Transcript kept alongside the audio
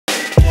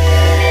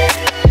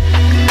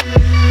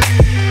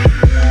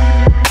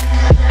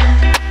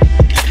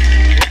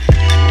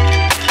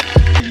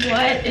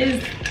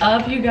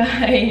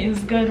guys,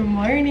 good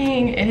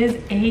morning. It is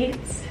 8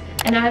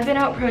 and I've been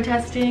out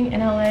protesting in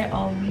LA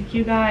all week,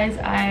 you guys.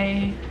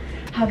 I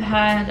have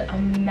had a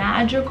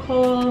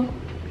magical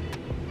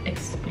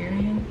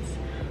experience,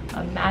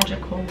 a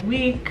magical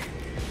week,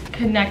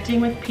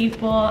 connecting with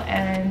people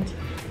and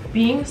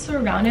being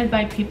surrounded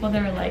by people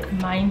that are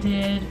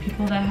like-minded,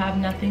 people that have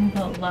nothing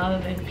but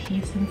love and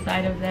peace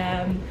inside of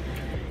them.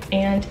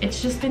 And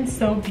it's just been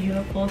so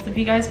beautiful. So if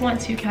you guys want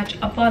to catch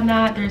up on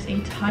that, there's a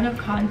ton of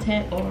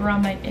content over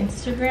on my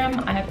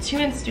Instagram. I have 2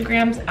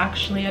 Instagrams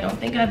actually. I don't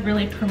think I've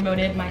really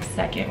promoted my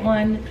second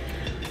one.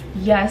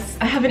 Yes,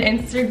 I have an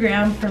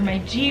Instagram for my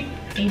Jeep,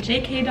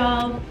 AJK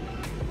doll,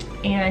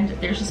 and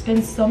there's just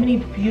been so many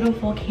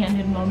beautiful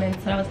candid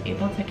moments that I was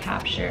able to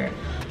capture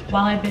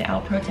while I've been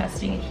out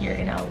protesting here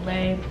in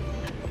LA.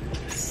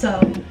 So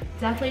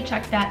definitely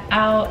check that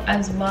out,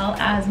 as well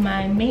as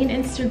my main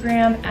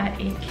Instagram at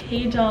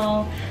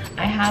akdoll.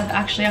 I have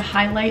actually a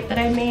highlight that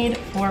I made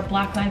for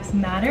Black Lives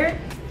Matter.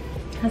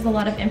 It has a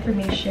lot of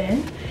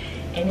information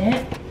in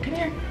it. Come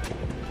here.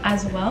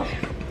 As well.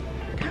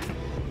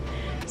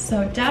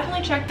 So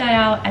definitely check that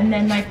out, and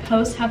then my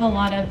posts have a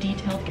lot of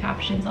detailed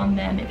captions on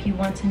them if you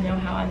want to know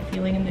how I'm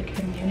feeling in the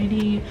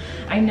community.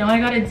 I know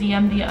I got a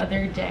DM the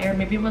other day, or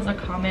maybe it was a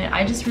comment.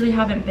 I just really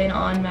haven't been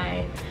on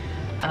my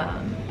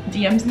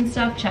DMs and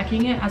stuff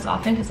checking it as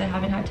often because I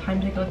haven't had time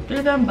to go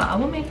through them, but I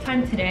will make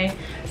time today.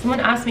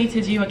 Someone asked me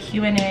to do a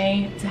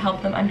Q&A to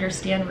help them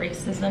understand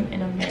racism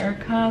in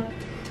America.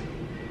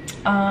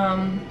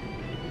 I'm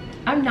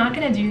not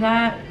gonna do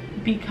that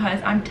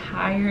because I'm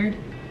tired.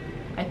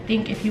 I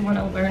think if you want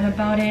to learn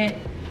about it,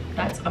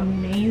 that's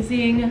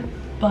amazing,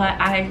 but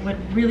I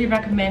would really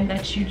recommend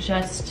that you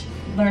just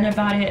learn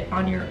about it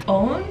on your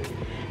own.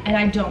 And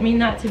I don't mean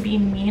that to be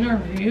mean or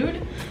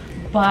rude,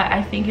 but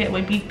I think it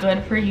would be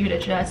good for you to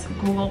just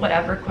Google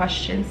whatever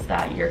questions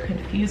that you're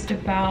confused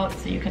about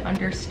so you can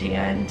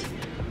understand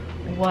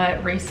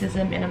what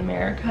racism in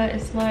America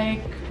is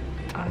like.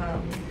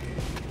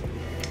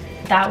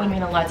 That would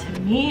mean a lot to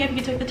me if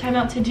you took the time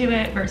out to do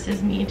it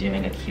versus me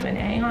doing a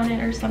Q&A on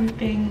it or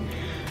something.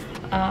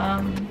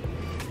 I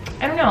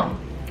don't know,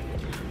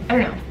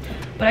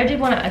 but I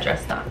did want to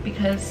address that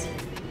because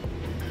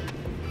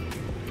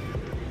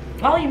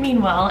while you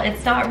mean well,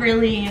 it's not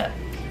really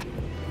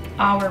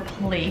our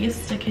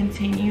place to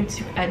continue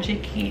to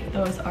educate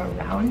those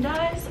around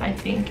us. I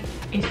think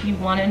if you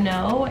want to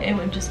know, it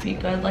would just be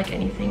good like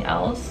anything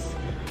else.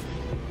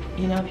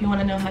 You know, if you want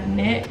to know how to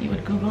knit, you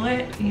would Google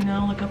it, you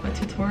know, look up a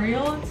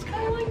tutorial. It's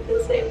kind of like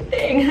the same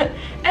thing.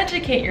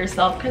 Educate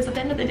yourself, because at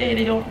the end of the day,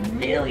 they don't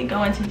really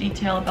go into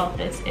detail about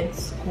this in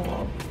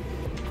school.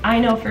 I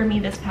know for me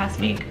this past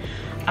week,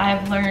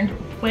 I've learned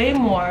way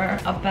more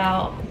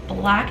about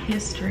Black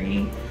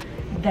history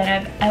than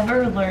I've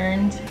ever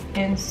learned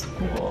in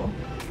school.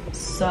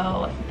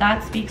 So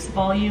that speaks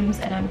volumes,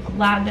 and I'm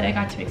glad that I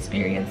got to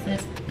experience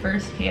this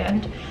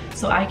firsthand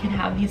so I can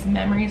have these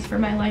memories for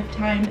my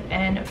lifetime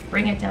and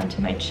bring it down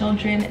to my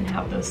children and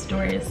have those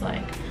stories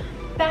like,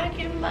 back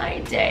in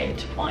my day,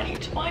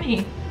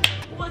 2020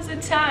 was a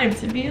time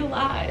to be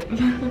alive.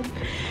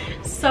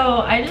 So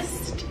I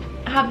just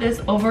have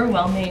this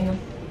overwhelming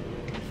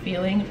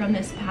feeling from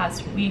this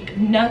past week.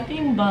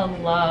 Nothing but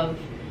love,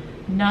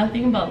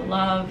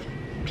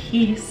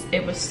 peace.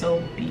 It was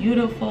so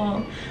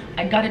beautiful.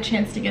 I got a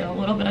chance to get a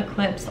little bit of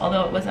clips,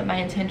 although it wasn't my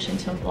intention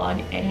to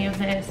vlog any of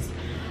this.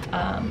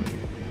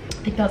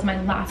 I think that was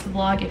my last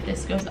vlog if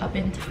this goes up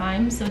in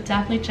time, so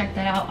definitely check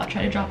that out. I'll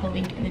try to drop a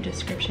link in the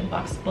description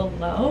box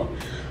below.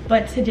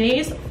 But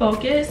today's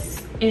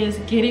focus is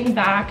getting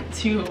back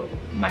to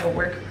my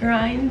work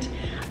grind.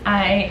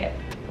 I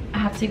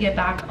have to get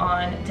back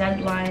on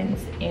deadlines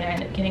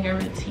and getting a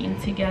routine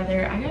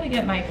together. I gotta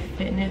get my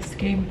fitness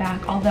game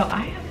back, although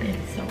I have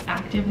been so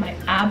active. My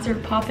abs are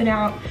popping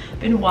out.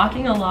 Been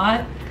walking a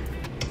lot,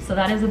 so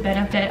that is a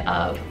benefit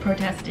of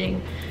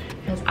protesting,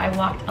 because I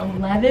walked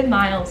 11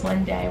 miles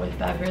one day with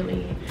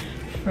Beverly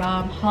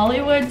from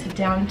Hollywood to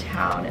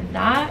downtown, and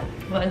that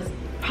was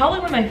probably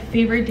one of my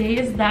favorite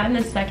days, that and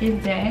the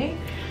second day.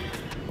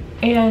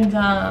 And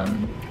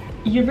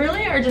you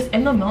really are just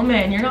in the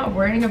moment. You're not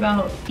worrying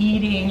about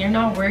eating, you're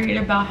not worried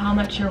about how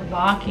much you're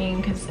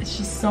walking, because it's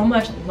just so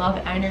much love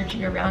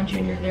energy around you,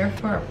 and you're there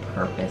for a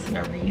purpose and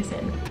a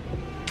reason.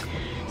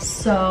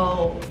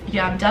 So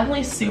yeah, I'm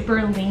definitely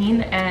super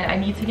lean, and I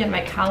need to get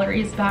my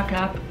calories back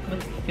up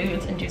with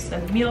foods and do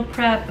some meal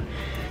prep.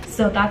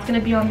 So that's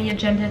gonna be on the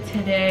agenda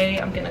today.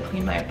 I'm gonna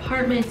clean my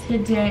apartment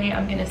today.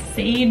 I'm gonna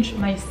sage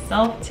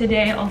myself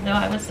today. Although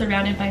I was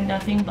surrounded by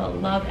nothing but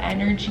love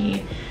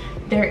energy,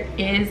 there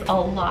is a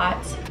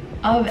lot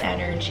of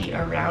energy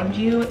around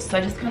you. So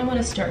I just kind of want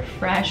to start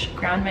fresh,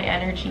 ground my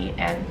energy,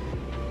 and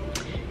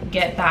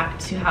get back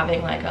to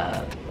having like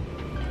a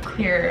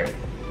clear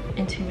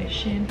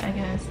intuition, I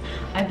guess.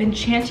 I've been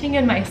chanting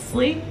in my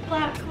sleep,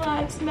 Black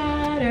Lives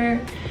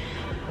Matter.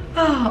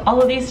 Oh,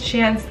 all of these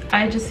chants,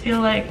 I just feel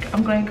like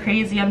I'm going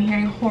crazy. I'm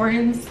hearing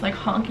horns like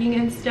honking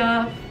and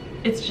stuff.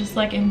 it's just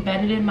like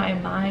embedded in my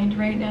mind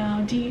right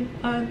now.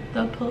 Defund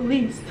the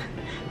police.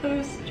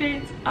 Whose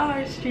streets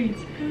are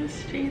streets? Whose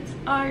streets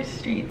are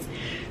streets?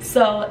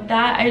 So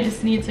that I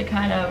just need to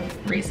kind of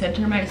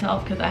recenter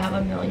myself because I have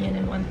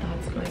 1,000,001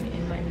 thoughts going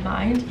in my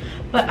mind.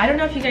 But I don't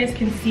know if you guys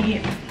can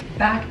see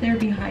back there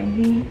behind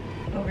me,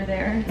 over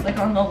there, it's like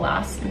on the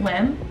last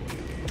limb,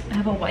 I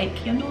have a white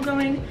candle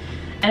going.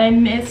 And I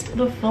missed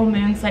the full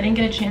moon, so I didn't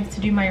get a chance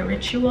to do my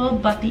ritual,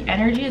 but the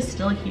energy is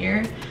still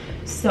here.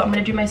 So I'm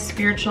gonna do my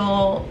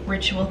spiritual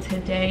ritual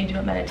today, do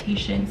a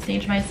meditation,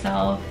 sage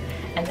myself,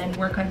 and then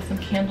work on some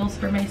candles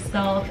for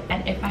myself.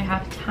 And if I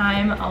have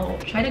time, I'll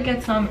try to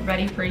get some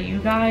ready for you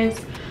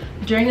guys.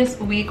 During this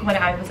week when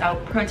I was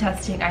out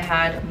protesting, I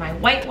had my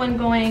white one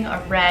going,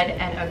 a red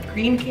and a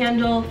green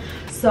candle.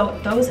 So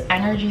those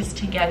energies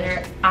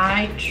together,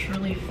 I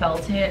truly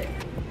felt it.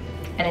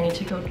 And I need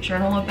to go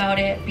journal about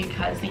it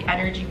because the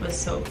energy was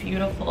so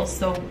beautiful.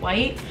 So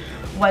white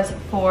was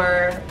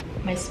for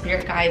my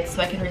spirit guides,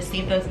 so I can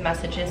receive those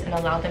messages and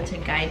allow them to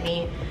guide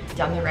me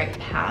down the right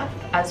path,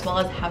 as well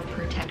as have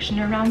protection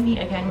around me.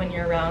 Again, when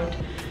you're around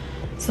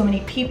so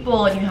many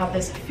people and you have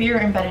this fear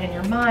embedded in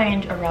your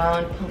mind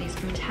around police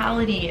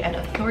brutality and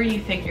authority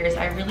figures,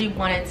 I really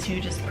wanted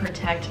to just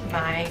protect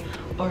my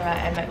aura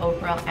and my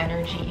overall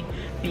energy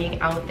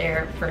being out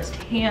there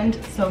firsthand.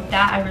 So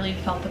that I really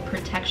felt the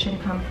protection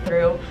come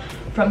through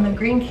from the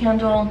green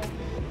candle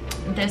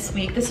this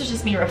week. This is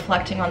just me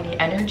reflecting on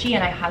the energy,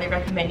 and I highly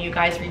recommend you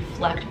guys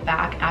reflect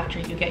back after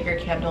you get your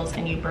candles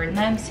and you burn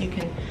them so you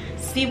can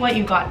see what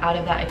you got out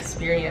of that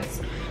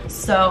experience.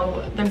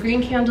 So the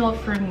green candle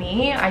for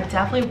me, I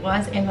definitely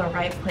was in the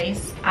right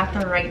place at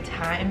the right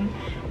time.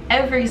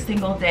 Every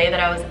single day that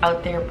I was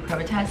out there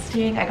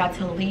protesting, I got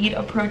to lead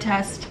a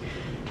protest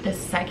the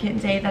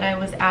second day that I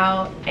was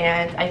out,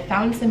 and I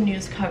found some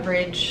news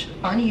coverage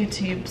on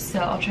YouTube, so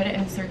I'll try to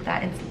insert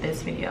that into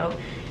this video.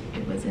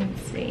 It was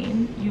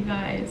insane, you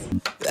guys.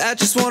 I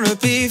just wanna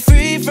be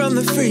free from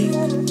the freak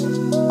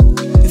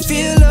and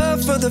feel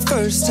love for the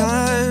first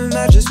time.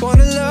 I just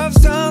wanna love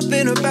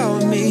something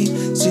about me,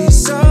 see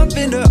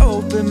something to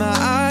open my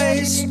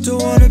eyes.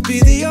 Don't wanna be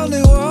the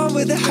only one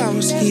with a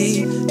house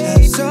key,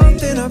 have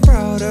something I'm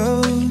proud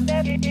of.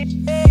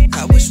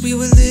 I wish we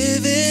were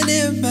living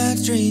in my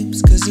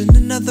dreams, cause in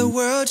another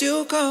world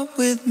you'll come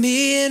with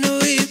me and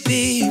we'd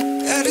be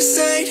out of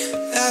sight,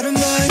 out of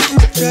mind.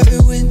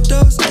 Driving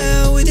windows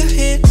down with your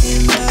hand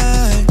in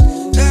mine.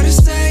 Out of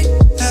sight,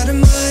 out of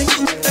mind,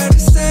 out of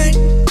sight,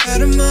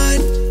 out of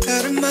mind,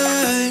 out of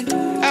mind.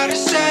 Out of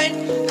sight,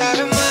 out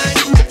of mind.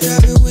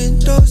 Driving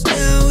windows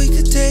down, we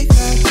could take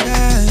our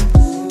time.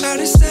 Out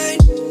of sight,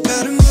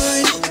 out of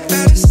mind,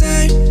 out of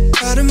sight,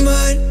 out of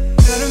mind,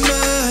 out of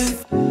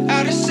mind.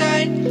 Out of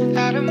sight,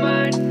 out of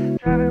mind.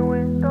 Driving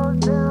windows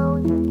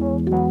down, we could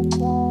take our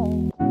time.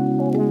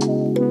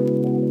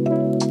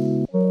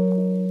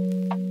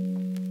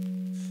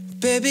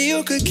 Baby,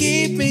 you could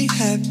keep me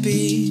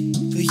happy,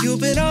 but you've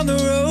been on the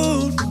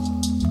road.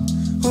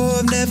 Oh,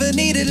 I've never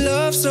needed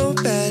love so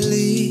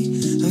badly.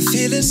 I'm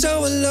feeling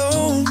so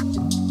alone.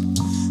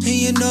 And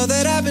you know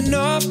that I've been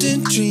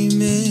often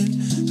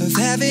dreaming of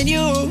having you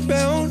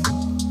around.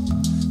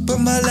 But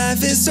my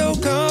life is so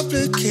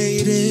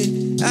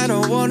complicated, I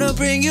don't wanna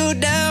bring you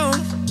down.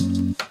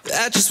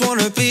 I just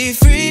wanna be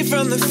free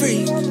from the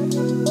freak.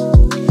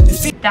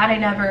 That I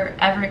never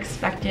ever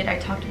expected. I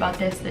talked about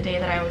this the day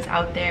that I was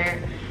out there.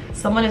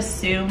 Someone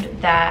assumed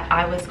that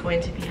I was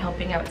going to be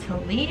helping out to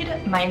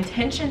lead. My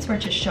intentions were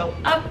to show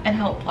up and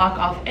help block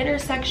off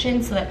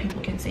intersections so that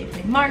people can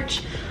safely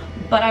march,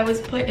 but I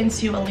was put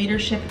into a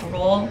leadership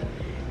role,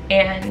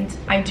 and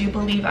I do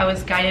believe I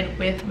was guided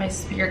with my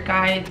spirit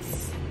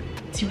guides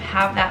to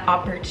have that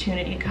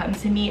opportunity come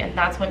to me, and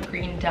that's what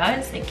green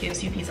does. It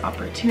gives you these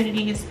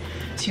opportunities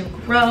to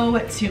grow,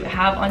 to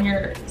have on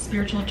your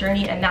spiritual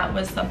journey, and that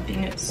was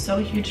something so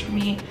huge for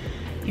me,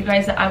 you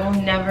guys, that I will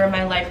never in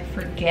my life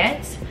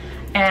forget.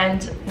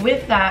 And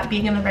with that,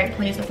 being in the right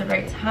place at the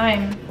right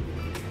time,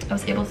 I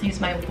was able to use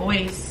my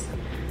voice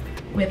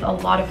with a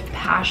lot of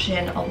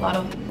passion, a lot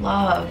of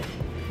love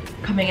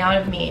coming out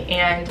of me.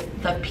 And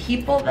the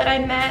people that I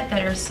met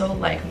that are so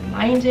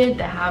like-minded,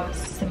 that have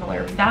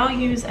similar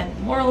values and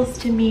morals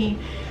to me,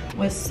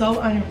 was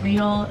so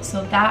unreal.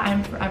 So that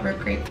I'm forever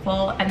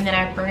grateful. And then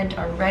I burned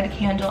a red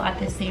candle at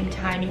the same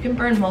time. You can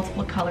burn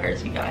multiple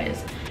colors, you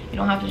guys. You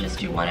don't have to just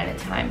do one at a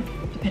time,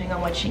 depending on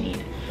what you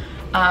need.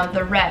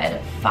 The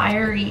red,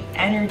 fiery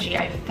energy,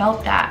 I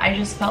felt that. I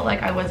just felt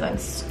like I was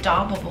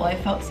unstoppable. I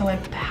felt so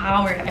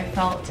empowered. I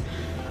felt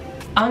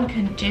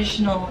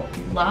unconditional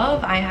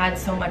love. I had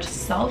so much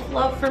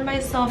self-love for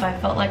myself. I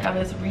felt like I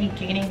was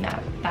regaining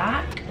that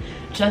back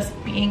just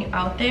being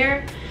out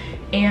there.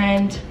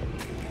 And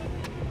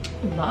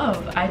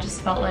love, I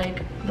just felt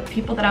like the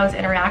people that I was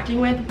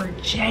interacting with were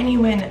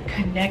genuine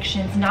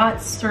connections,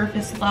 not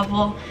surface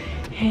level,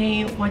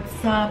 hey,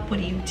 what's up, what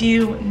do you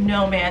do?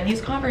 No, man,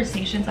 these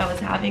conversations I was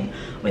having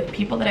with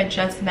people that I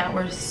just met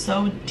were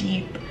so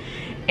deep,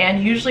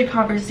 and usually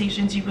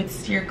conversations you would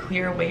steer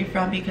clear away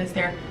from because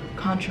they're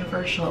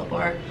controversial,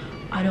 or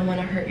I don't want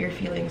to hurt your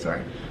feelings,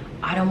 or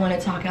I don't want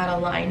to talk out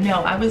of line.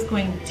 No, I was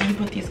going deep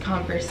with these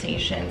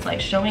conversations,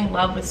 like showing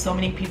love with so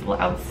many people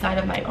outside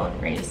of my own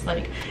race.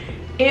 Like,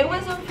 it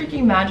was a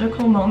freaking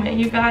magical moment,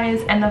 you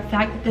guys. And the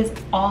fact that this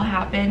all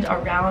happened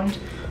around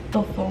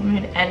the full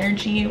moon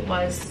energy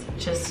was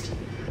just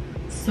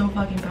so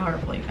fucking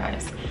powerful, you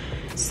guys.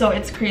 So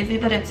it's crazy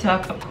that it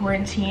took a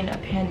quarantine, a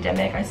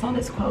pandemic. I saw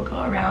this quote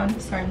go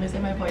around. Sorry, I'm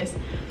losing my voice.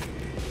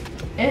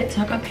 It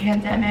took a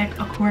pandemic,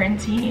 a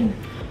quarantine,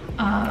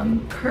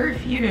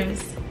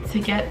 curfews to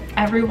get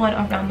everyone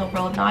around the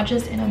world, not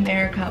just in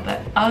America,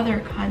 but other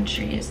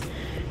countries,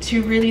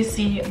 to really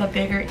see the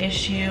bigger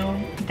issue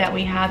that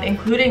we have,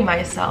 including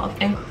myself,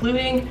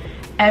 including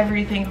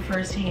everything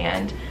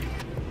firsthand.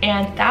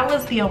 And that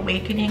was the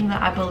awakening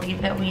that I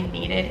believe that we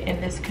needed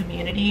in this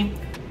community,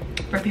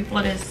 for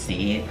people to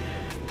see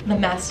the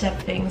messed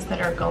up things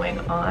that are going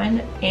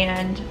on.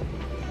 And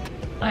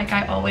like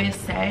I always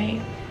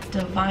say,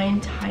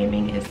 divine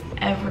timing is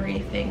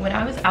everything. When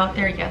I was out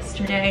there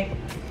yesterday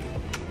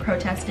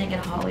protesting in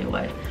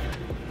Hollywood,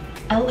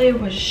 LA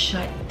was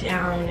shut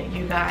down,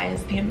 you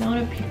guys. The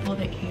amount of people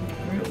that came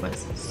through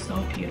was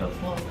so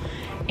beautiful,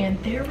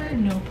 and there were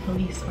no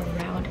police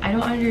around. I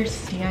don't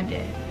understand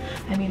it.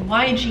 I mean,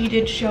 YG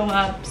did show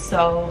up,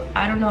 so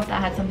I don't know if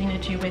that had something to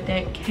do with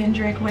it.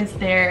 Kendrick was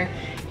there.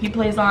 He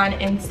plays on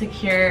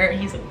Insecure.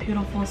 He's a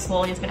beautiful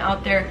soul. He's been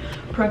out there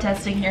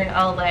protesting here in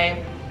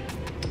LA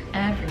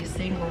every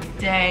single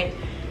day.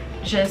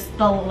 Just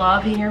the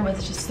love here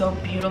was just so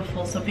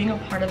beautiful. So being a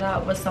part of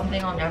that was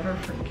something I'll never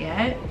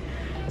forget.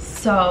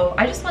 So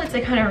I just wanted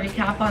to kind of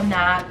recap on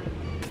that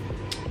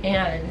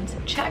and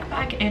check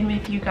back in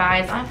with you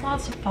guys. I've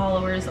lost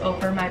followers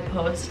over my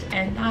post,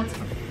 and that's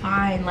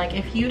fine. Like,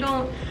 if you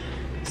don't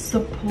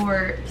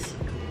support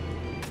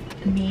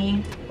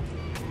me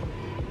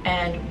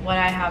and what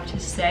I have to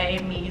say,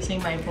 me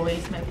using my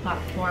voice, my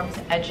platform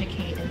to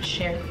educate and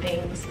share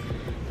things,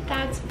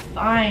 that's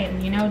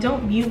fine. You know,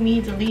 don't mute me,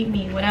 delete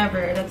me,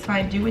 whatever. That's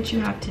fine. Do what you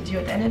have to do.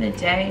 At the end of the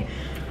day,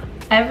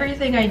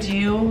 everything I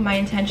do, my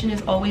intention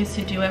is always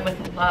to do it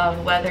with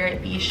love, whether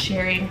it be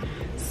sharing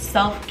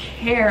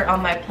self-care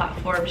on my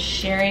platform,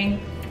 sharing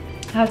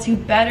how to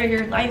better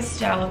your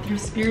lifestyle through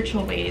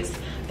spiritual ways,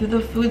 through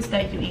the foods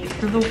that you eat,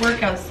 through the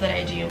workouts that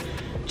I do.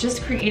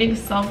 Just creating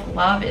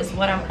self-love is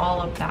what I'm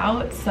all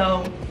about.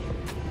 So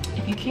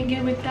if you can't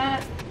get with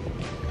that,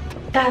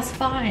 that's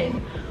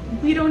fine.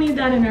 We don't need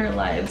that in our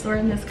lives or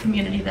in this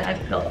community that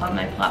I've built on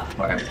my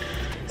platform.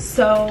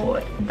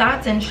 So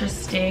that's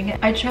interesting.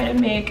 I try to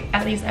make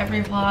at least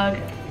every vlog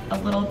a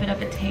little bit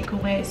of a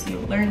takeaway, so you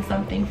learn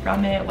something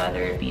from it,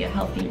 whether it be a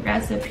healthy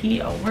recipe,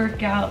 a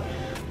workout,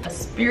 a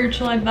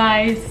spiritual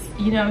advice,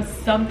 you know,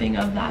 something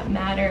of that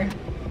matter.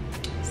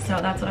 So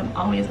that's what I'm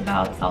always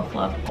about.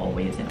 Self-love,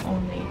 always and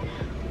only.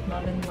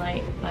 Love and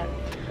light. But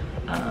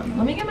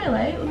let me get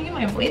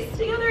my voice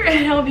together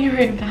and I'll be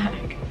right back.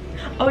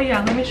 Oh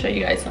yeah, let me show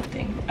you guys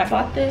something. I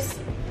bought this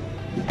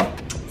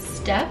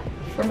step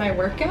for my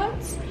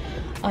workouts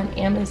on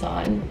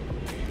Amazon,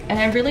 and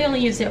I really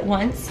only used it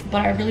once,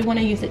 but I really want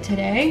to use it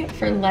today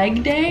for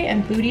leg day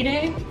and booty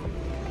day.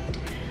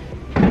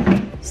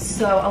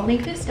 So I'll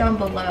link this down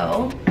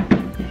below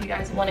if you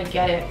guys want to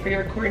get it for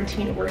your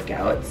quarantine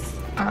workouts.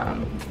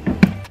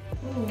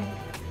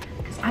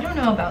 Because I don't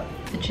know about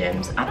the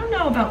gyms, I don't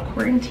know about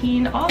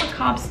quarantine. All the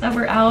cops that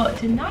were out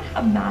did not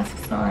have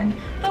masks on.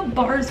 The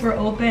bars were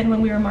open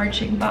when we were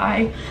marching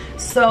by.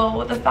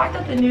 So the fact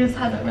that the news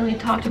hasn't really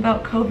talked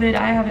about COVID,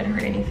 I haven't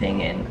heard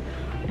anything in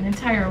an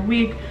entire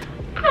week.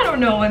 I don't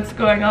know what's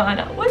going on.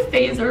 What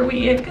phase are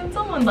we in? Can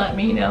someone let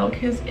me know?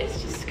 Because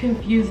it's just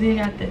confusing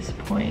at this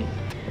point.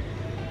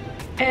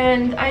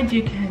 And I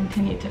do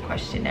continue to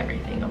question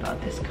everything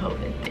about this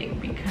COVID thing,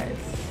 because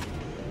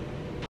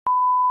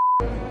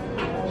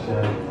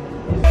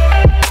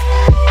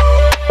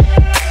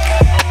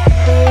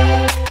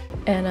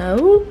and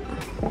oh,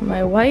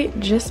 my white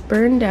just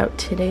burned out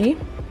today.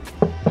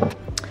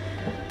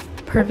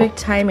 Perfect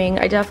timing.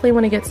 I definitely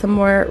want to get some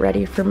more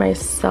ready for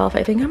myself.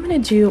 I think I'm gonna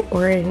do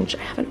orange. I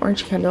have an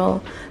orange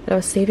candle that I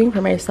was saving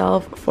for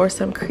myself for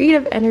some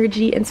creative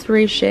energy,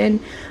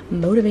 inspiration,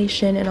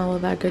 motivation, and all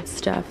of that good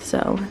stuff.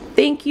 So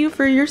thank you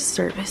for your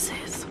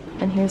services.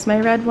 And here's my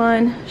red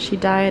one. She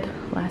died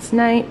last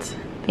night.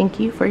 Thank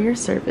you for your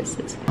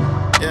services.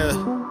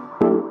 Yeah.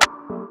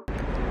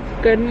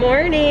 Good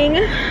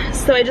morning.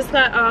 So I just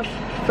got off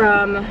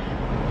from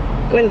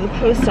going to the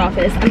post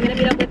office. I'm gonna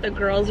meet up with the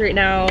girls right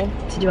now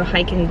to do a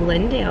hike in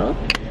Glendale.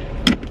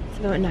 It's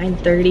about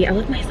 9:30. I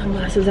left my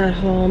sunglasses at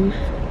home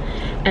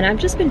and I've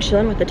just been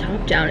chilling with the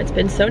top down. It's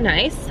been so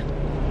nice.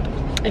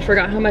 I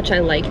forgot how much I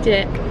liked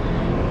it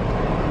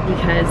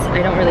because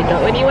I don't really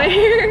go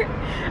anywhere,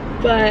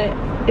 but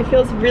it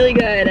feels really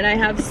good. And I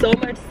have so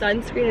much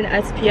sunscreen and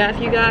SPF,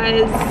 you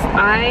guys.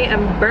 I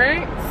am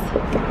burnt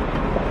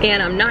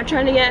and I'm not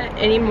trying to get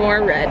any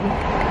more red.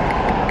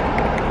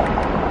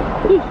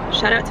 Ooh,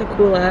 shout out to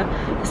Kayla.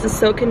 This is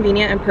so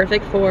convenient and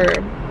perfect for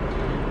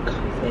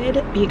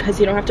COVID because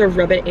you don't have to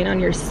rub it in on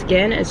your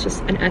skin. It's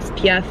just an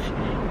SPF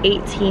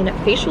 18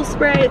 facial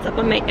spray. It's up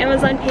on my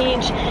Amazon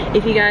page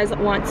if you guys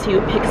want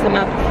to pick some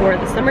up for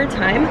the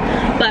summertime.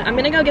 But I'm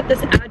gonna go get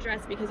this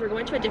address because we're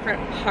going to a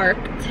different park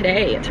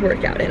today to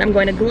work out in. I'm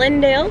going to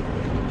Glendale,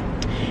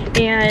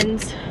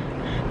 and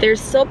there's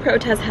still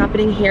protests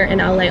happening here in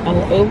LA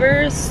all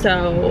over,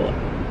 so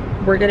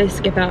we're gonna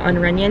skip out on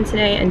Runyon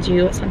today and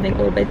do something a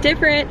little bit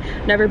different.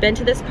 Never been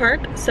to this park,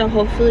 so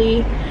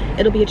hopefully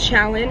it'll be a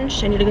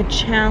challenge. I need a good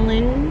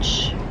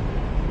challenge.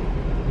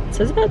 It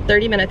says about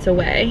 30 minutes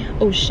away.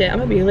 Oh shit, I'm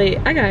gonna be late.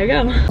 I gotta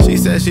go. She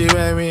said she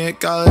met me in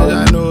college,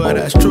 I knew her,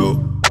 that's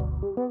true.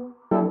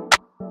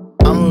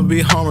 I'ma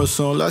be home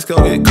soon, let's go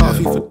get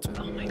coffee for...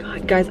 Oh my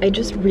god, guys, I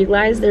just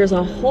realized there's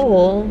a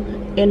hole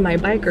in my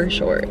biker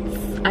shorts.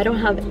 I don't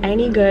have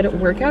any good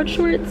workout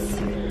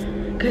shorts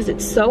because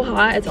it's so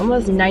hot. It's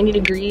almost 90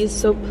 degrees,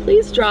 so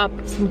please drop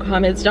some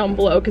comments down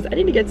below because I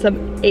need to get some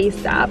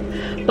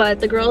ASAP. But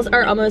the girls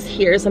are almost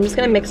here, so I'm just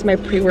gonna mix my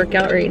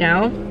pre-workout right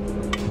now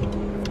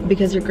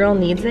because your girl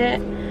needs it.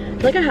 I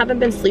feel like I haven't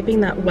been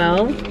sleeping that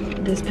well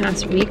this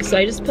past week, so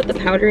I just put the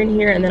powder in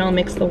here and then I'll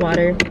mix the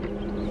water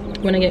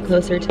when I get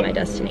closer to my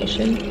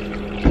destination.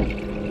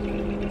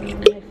 And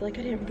I feel like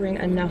I didn't bring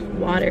enough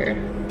water.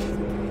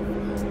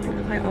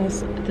 I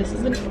also, this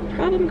is a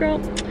problem, girl.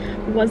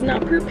 Was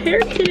not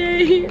prepared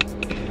today.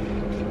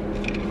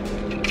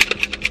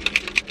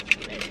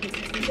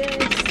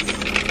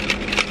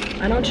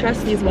 I don't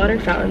trust these water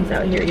fountains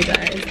out here, you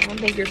guys. I don't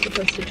think you're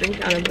supposed to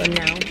drink out of them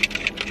now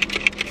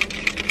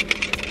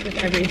with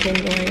everything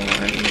going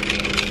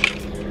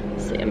on.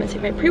 So I'm gonna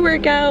take my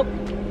pre-workout.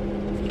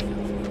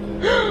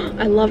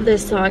 I love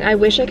this song. I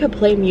wish I could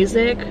play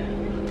music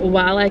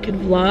while I could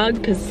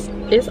vlog because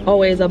it's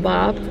always a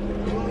bop.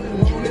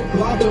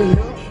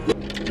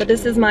 But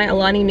this is my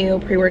Alani Nu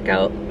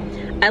pre-workout.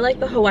 I like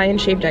the Hawaiian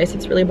shaved ice,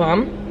 it's really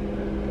bomb.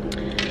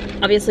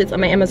 Obviously it's on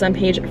my Amazon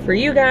page for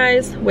you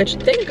guys, which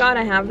thank God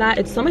I have that.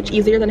 It's so much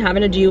easier than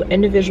having to do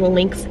individual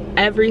links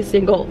every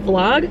single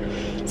vlog.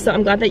 So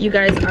I'm glad that you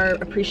guys are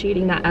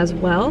appreciating that as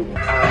well.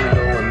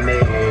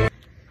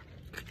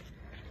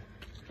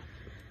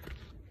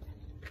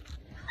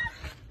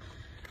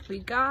 We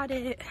got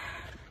it.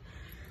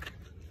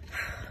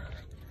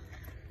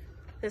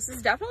 This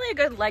is definitely a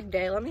good leg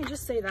day, let me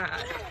just say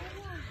that.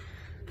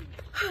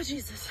 Oh,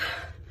 Jesus.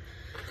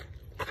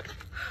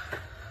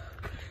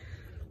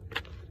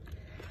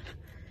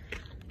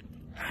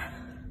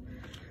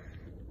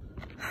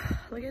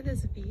 Look at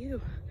this view.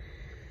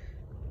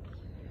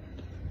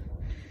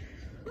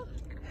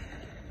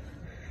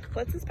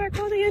 What's this park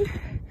called again?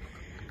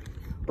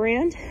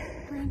 Brand?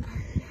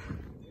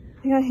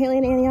 We got Haley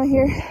and Annie out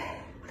here.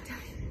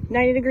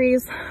 90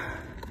 degrees.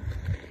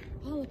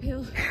 All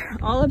uphill.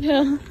 All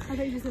uphill. I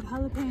thought you said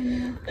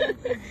jalapeno.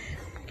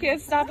 Can't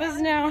stop us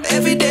now.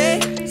 Every day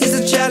is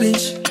a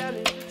challenge.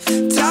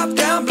 Top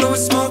down, blowing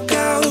smoke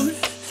out.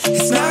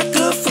 It's not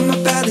good for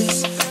my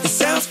balance. It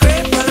sounds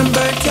great, but I'm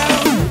burnt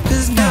out.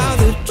 Cause now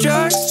the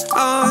drugs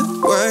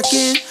aren't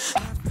working.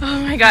 Oh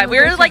my god, we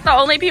were like the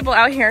only people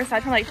out here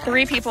aside from like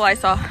 3 people I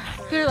saw.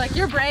 They're like,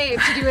 you're brave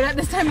to do it at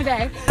this time of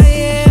day. I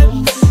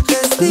am,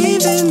 cause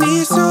leaving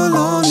me so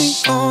lonely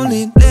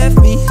only left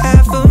me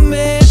half a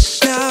man.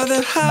 Now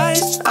the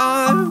highs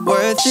aren't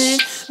worth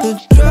it. The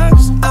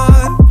drugs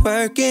aren't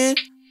working.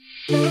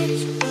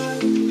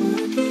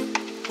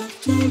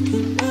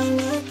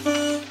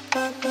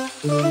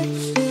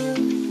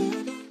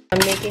 I'm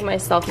making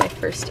myself my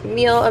first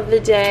meal of the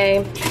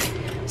day.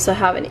 So I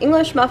have an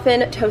English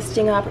muffin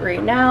toasting up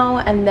right now,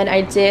 and then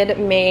I did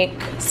make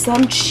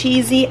some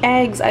cheesy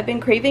eggs. I've been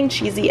craving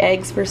cheesy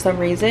eggs for some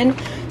reason.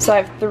 So I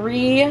have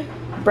 3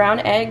 brown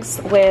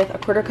eggs with a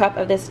 1/4 cup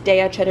of this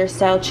Daya cheddar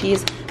style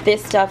cheese.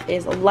 This stuff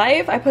is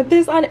life. I put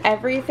this on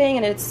everything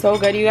and it's so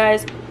good, you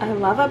guys. I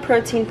love a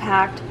protein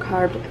packed,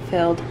 carb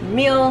filled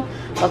meal.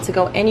 About to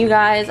go in, you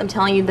guys. I'm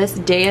telling you, this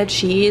Daya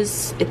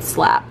cheese, it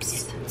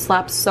slaps. It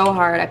slaps so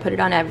hard. I put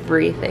it on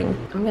everything.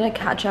 I'm gonna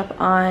catch up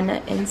on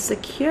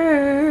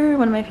Insecure,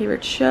 one of my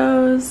favorite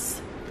shows.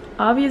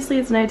 Obviously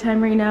it's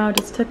nighttime right now.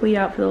 Just took Lee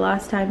out for the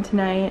last time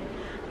tonight.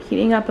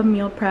 Heating up a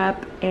meal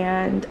prep,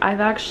 and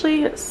I've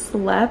actually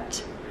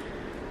slept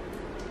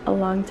a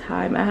long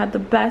time. I had the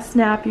best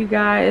nap, you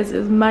guys. It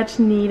was much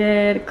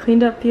needed.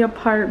 Cleaned up the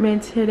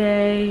apartment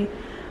today,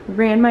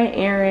 ran my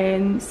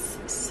errands,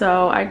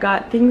 so I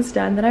got things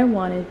done that I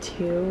wanted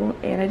to,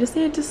 and I just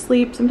needed to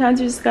sleep.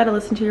 Sometimes you just gotta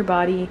listen to your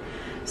body.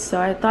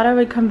 So I thought I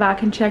would come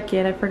back and check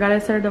in. I forgot I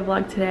started a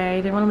vlog today.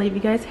 I didn't want to leave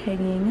you guys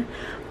hanging,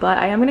 but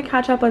I am gonna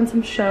catch up on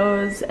some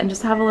shows and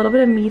just have a little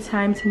bit of me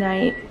time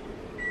tonight.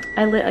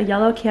 I lit a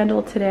yellow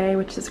candle today,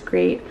 which is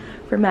great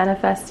for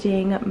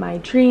manifesting my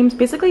dreams.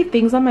 Basically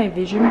things on my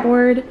vision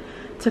board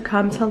to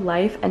come to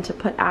life and to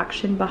put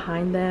action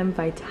behind them.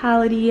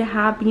 Vitality,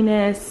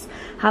 happiness,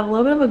 have a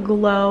little bit of a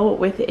glow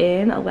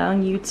within,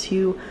 allowing you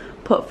to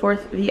put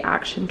forth the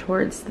action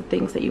towards the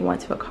things that you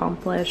want to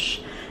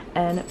accomplish,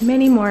 and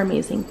many more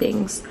amazing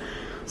things.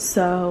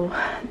 So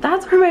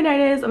that's where my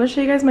night is. I'm gonna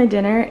show you guys my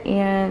dinner,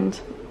 and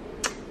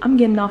I'm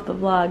getting off the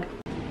vlog.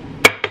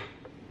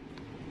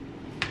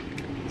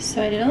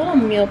 So I did a little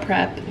meal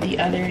prep the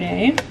other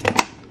day.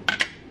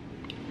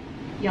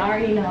 Y'all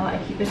already know I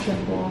keep it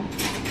simple.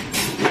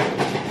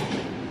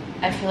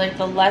 I feel like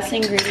the less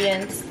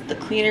ingredients, the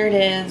cleaner it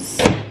is,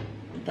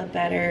 the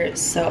better.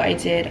 So I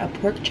did a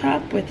pork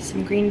chop with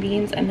some green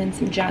beans and then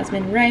some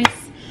jasmine rice.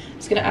 I'm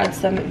just gonna add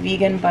some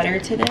vegan butter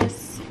to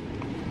this.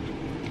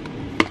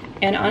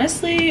 And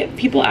honestly,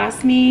 people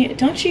ask me,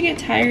 don't you get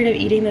tired of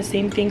eating the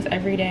same things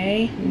every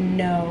day?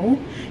 No.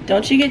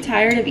 Don't you get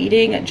tired of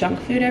eating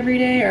junk food every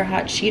day or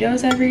hot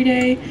Cheetos every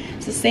day?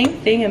 It's the same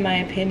thing in my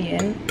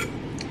opinion.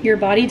 Your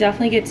body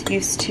definitely gets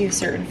used to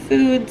certain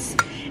foods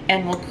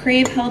and will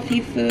crave healthy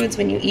foods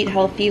when you eat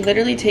healthy.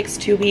 Literally takes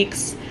 2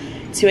 weeks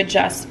to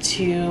adjust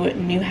to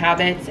new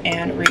habits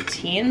and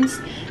routines.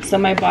 So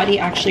my body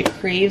actually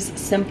craves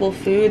simple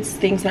foods,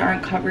 things that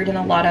aren't covered in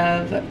a lot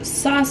of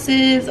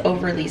sauces,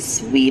 overly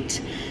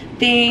sweet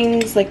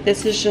things. Like,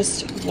 this is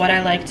just what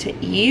I like to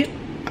eat.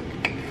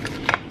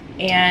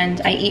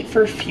 And I eat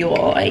for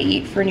fuel, I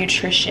eat for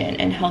nutrition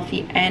and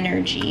healthy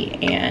energy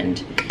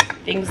and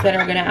things that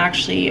are gonna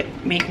actually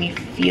make me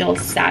feel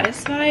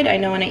satisfied. I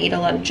know when I eat a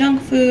lot of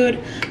junk food,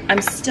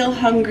 I'm still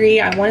hungry,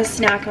 I wanna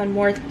snack on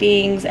more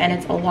things, and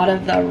it's a lot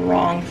of the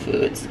wrong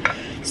foods.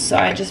 So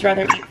I just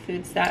rather eat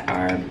foods that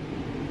are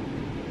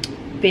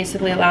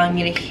basically allowing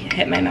me to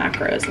hit my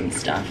macros and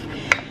stuff.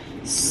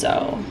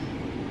 So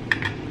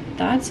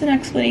that's an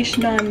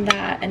explanation on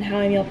that and how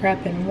I meal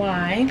prep and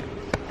why.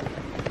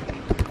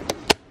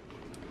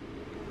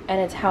 And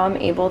it's how I'm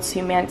able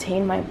to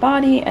maintain my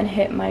body and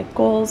hit my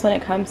goals when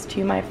it comes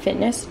to my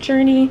fitness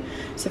journey.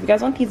 So if you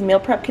guys want these meal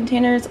prep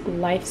containers,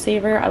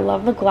 lifesaver. I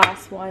love the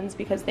glass ones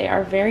because they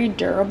are very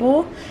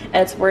durable and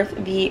it's worth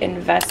the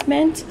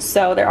investment.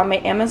 So they're on my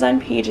Amazon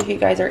page if you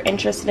guys are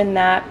interested in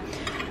that.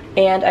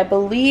 And I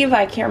believe,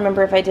 I can't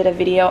remember if I did a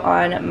video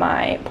on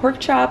my pork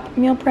chop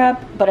meal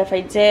prep, but if I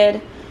did,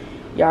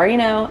 you already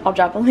know, I'll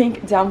drop a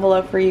link down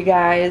below for you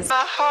guys.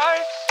 My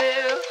heart's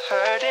still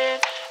hurting.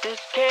 This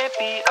can't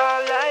be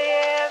all I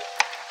am.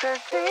 'Cause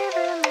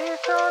leaving me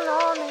so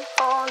lonely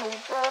only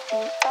left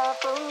me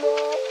half a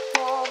minute.